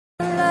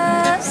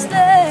Last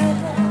day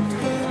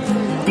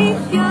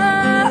beneath your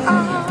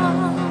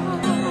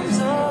arms,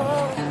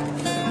 oh,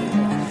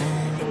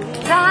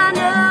 and I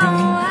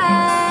know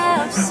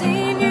I've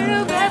seen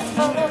you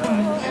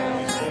before,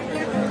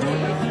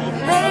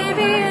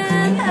 maybe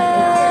in a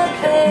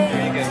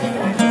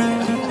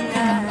painting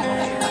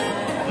night.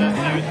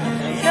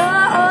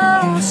 Your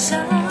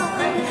ocean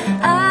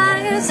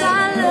eyes I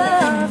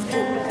loved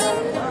in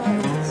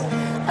colors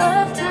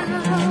of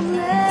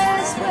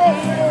timeless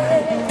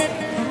waiting.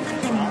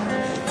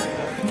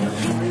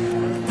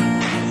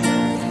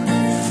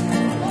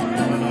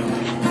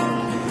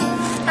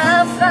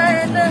 I'll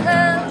find the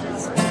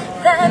hounds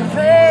that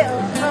prey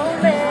on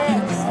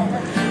romance and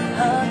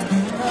hunt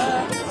the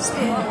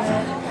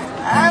spirit.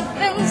 I've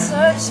been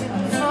searching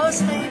for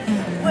sleep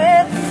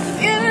with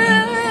you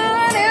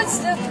an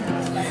instant.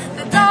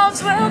 The dogs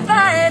will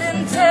bite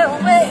and tear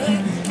away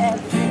at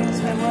things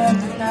we were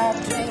not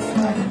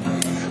dreaming.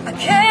 I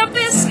can't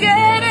be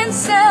scared and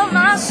sell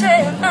my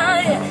share.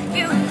 Not yet.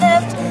 You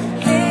left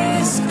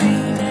me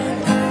screaming.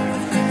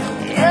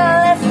 You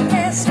left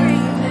me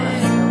screaming.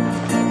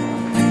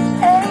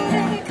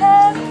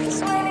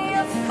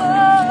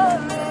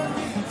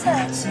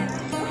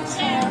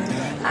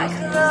 I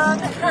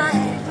close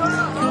behind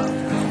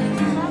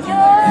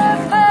your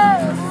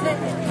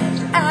perfect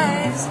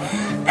eyes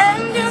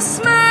and your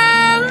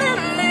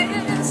smiling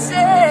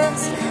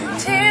innocence.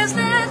 Tears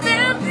that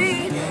there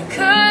be,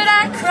 could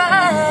I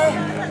cry?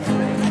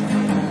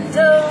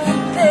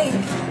 Don't think,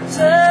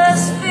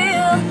 just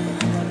feel the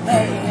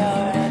way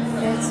your head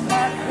fits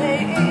my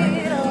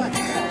cradle.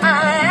 I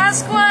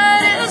ask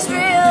what is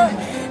real,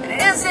 and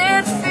is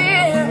it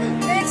fear?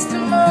 Mixed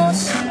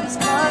emotions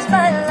caused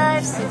by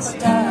life's its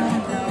dark.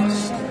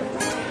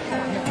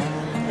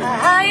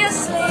 How you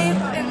sleep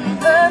in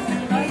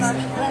perfect peace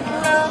when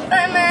love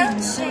and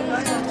matching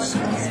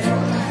emotions.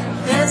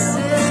 This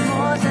is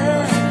more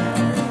than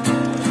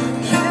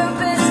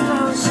Cupid's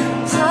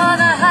potions or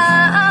the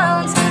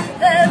hounds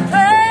that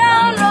prey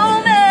on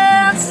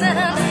romance and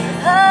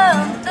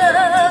hunt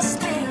the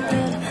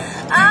spirit.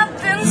 I've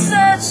been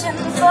searching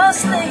for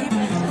sleep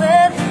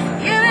with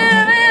you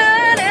in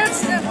an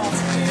instant.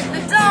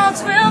 The dogs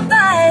will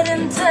bite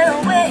and tear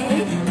away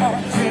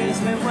at dreams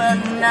we were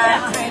not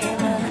dreaming.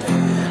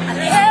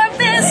 Can't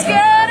be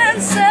scared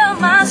and sell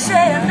my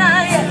share.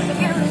 Not yet.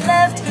 You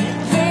left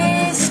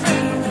me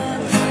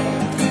screaming.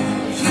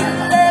 You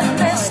left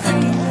me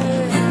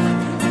screaming.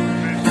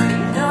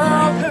 No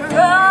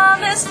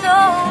promise, no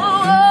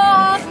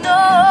hope, no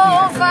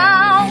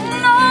vow,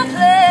 no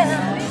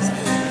plans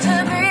to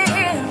be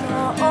here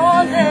or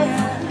there.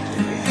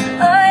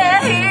 Oh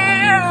yeah,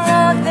 here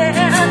or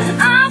there.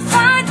 I'll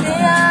find the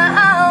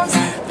hounds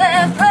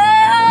that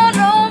prey on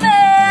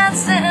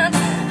romance and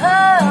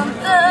hunt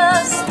the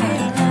spirit.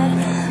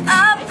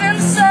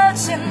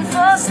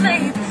 For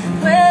sleep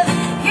with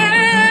you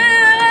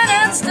an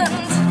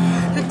instant.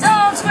 The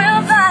dogs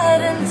will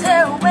bite and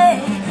tear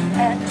away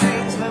at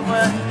dreams we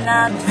were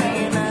not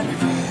dreaming.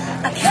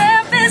 I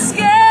can't be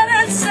scared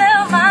and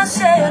sell my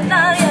share.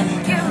 Not yet.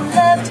 You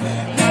left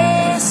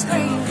me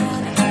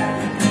screaming.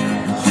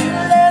 You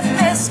left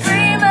me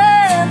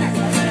screaming.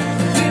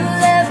 You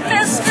left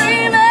me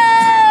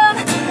screaming.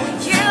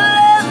 You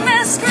left me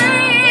screaming.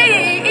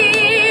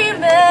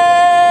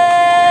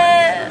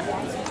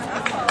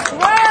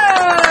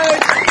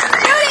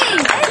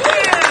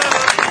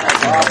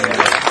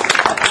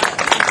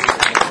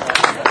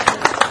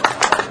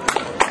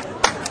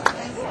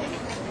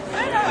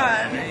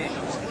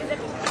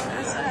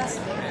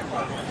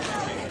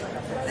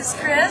 This is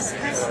Chris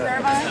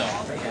Nirvan.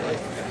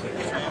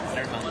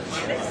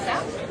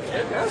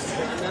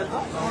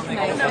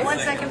 No 1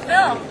 second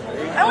film.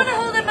 I want to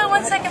hold up a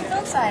 1 second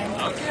film sign.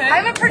 Okay.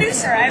 I'm a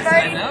producer. I've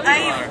already. All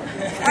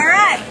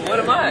right. What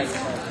am I?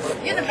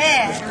 You're the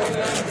man.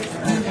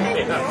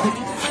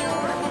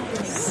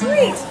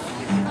 Sweet.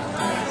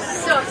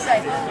 So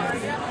excited.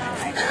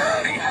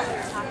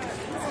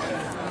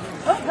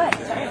 Oh, good.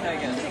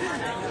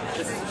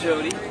 This is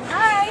Jody.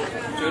 Hi.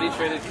 Jody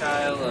traded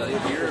Kyle a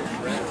year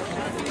of rent.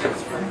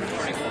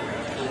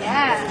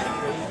 Yeah.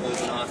 It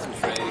was an awesome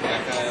trade. He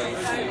got Kyle to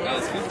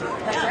Alice Cooper.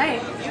 That's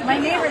right. My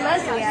neighbor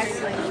Leslie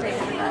actually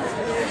traded with us.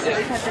 So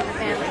we kept in the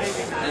family.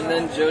 And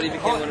then Jody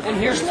became one of And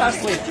here's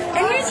Leslie.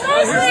 And here's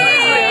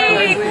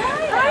Leslie!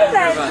 Hi,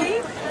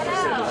 Leslie.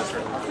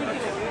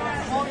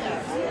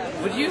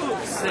 Would you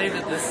say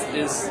that this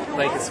is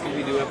like a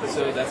Scooby-Doo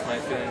episode? That's my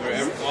feeling.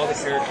 Where all the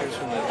characters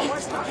from the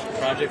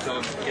project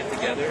all get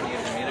together and you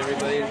get to meet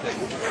everybody.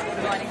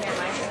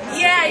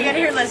 Yeah, you gotta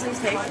hear Leslie's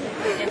take.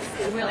 It's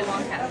Willy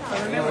Wonka.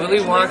 Willy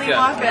Wonka.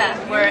 Yeah,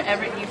 where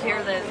you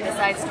hear the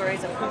side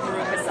stories of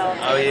Kookaroo herself.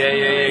 Oh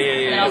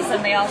yeah. And all of a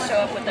sudden they all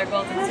show up with their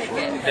golden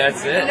ticket.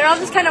 That's And it. they're all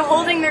just kind of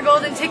holding their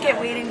golden ticket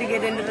waiting to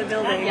get into the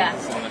building. Yeah.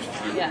 So much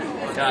fun. Yeah.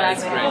 God,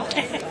 that's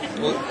great.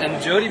 Well,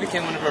 and Jody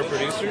became one of our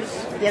producers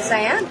Yes, I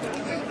am.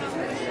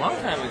 a long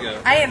time ago.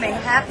 I am a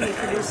happy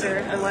producer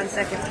of the 1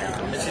 second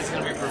film. And she's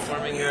going to be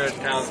performing here at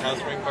Kyle's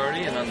house ring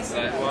party and on the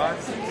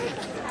sidewalks.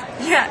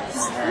 Yeah,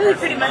 just really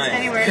pretty much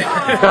anywhere.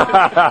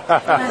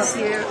 Aw, bless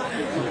you.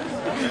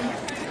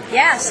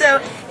 Yeah, so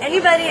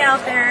anybody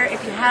out there,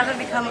 if you haven't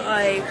become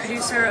a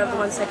producer of the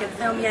 1 Second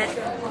Film yet,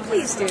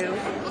 please do.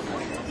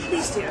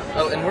 Please do.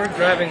 Oh, and we're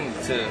driving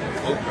to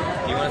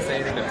Oprah. You want to say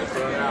anything to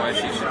Oprah and why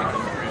she should become a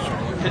producer?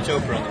 Pitch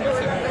Oprah on the 1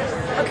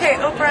 Second. Okay,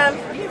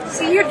 Oprah,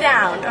 see, you're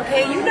down,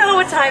 okay? You know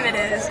what time it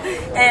is.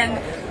 And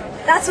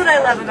that's what I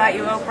love about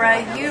you,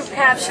 Oprah. You've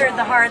captured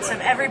the hearts of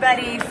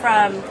everybody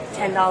from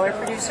 $10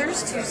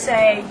 producers to,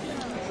 say,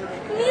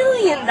 $1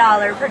 million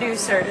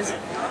producers.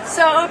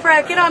 So,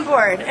 Oprah, get on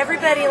board.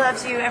 Everybody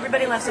loves you.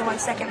 Everybody loves the 1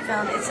 Second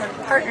Film. It's a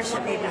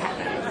partnership made to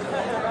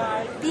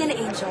happen. Be an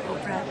angel,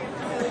 Oprah.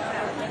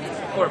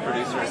 Or a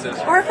producer,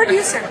 assistant. Or a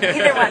producer.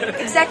 Either one.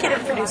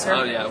 Executive producer.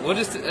 Oh, yeah. We'll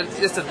just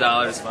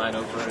 $1 is fine,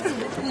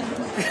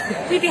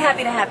 Oprah. We'd be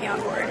happy to have you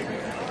on board.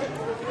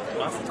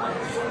 Awesome.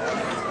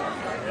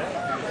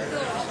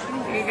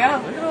 There you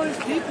go. Look at all these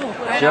people.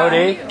 Right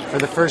Jody, for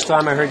the first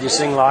time I heard you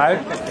sing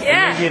live.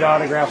 Yeah. You get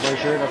autograph my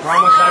shirt. I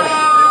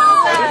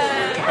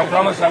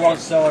promise I won't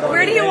sell it on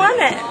Where do you want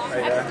it?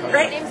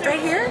 Right there. Right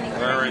here?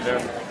 Right there.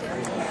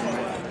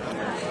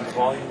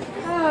 Volume.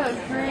 Oh,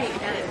 great.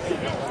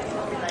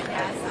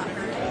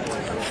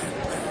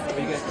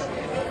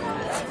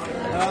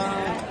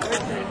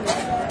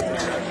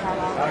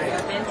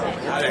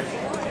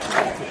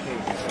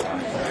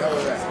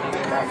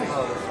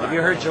 Have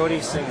you heard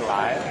Jody sing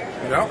live?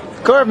 No.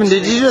 Corbin,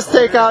 did you just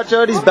take out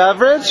Jody's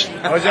beverage?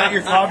 Was that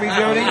your coffee,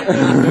 Jody?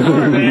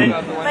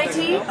 My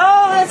tea?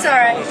 Oh, that's all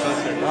right.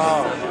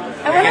 Oh.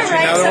 I want to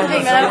write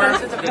something that I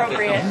think is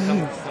appropriate.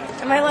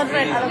 Am I allowed to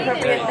write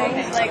unappropriate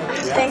things? Like,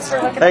 thanks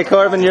for looking Hey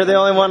Corbin, you're the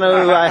only one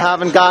who I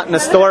haven't gotten a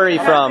story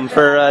from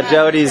for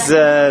Jody's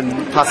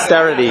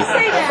posterity.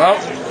 Well,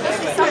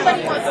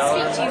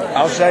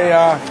 I'll say,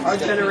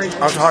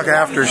 I'll talk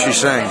after she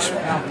sings.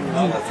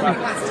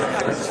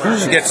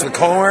 She gets the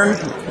corn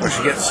or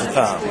she gets the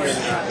thumbs.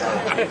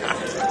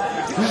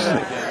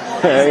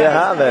 There you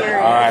have it.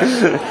 All right.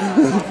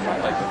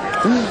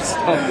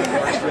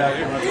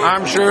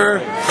 I'm sure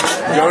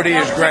Jody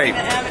is great.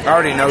 I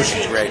already know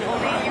she's great.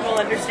 you will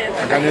understand.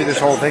 Like I knew this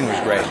whole thing was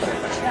great.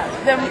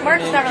 The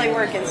mark's not really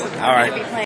working, so All right. be playing.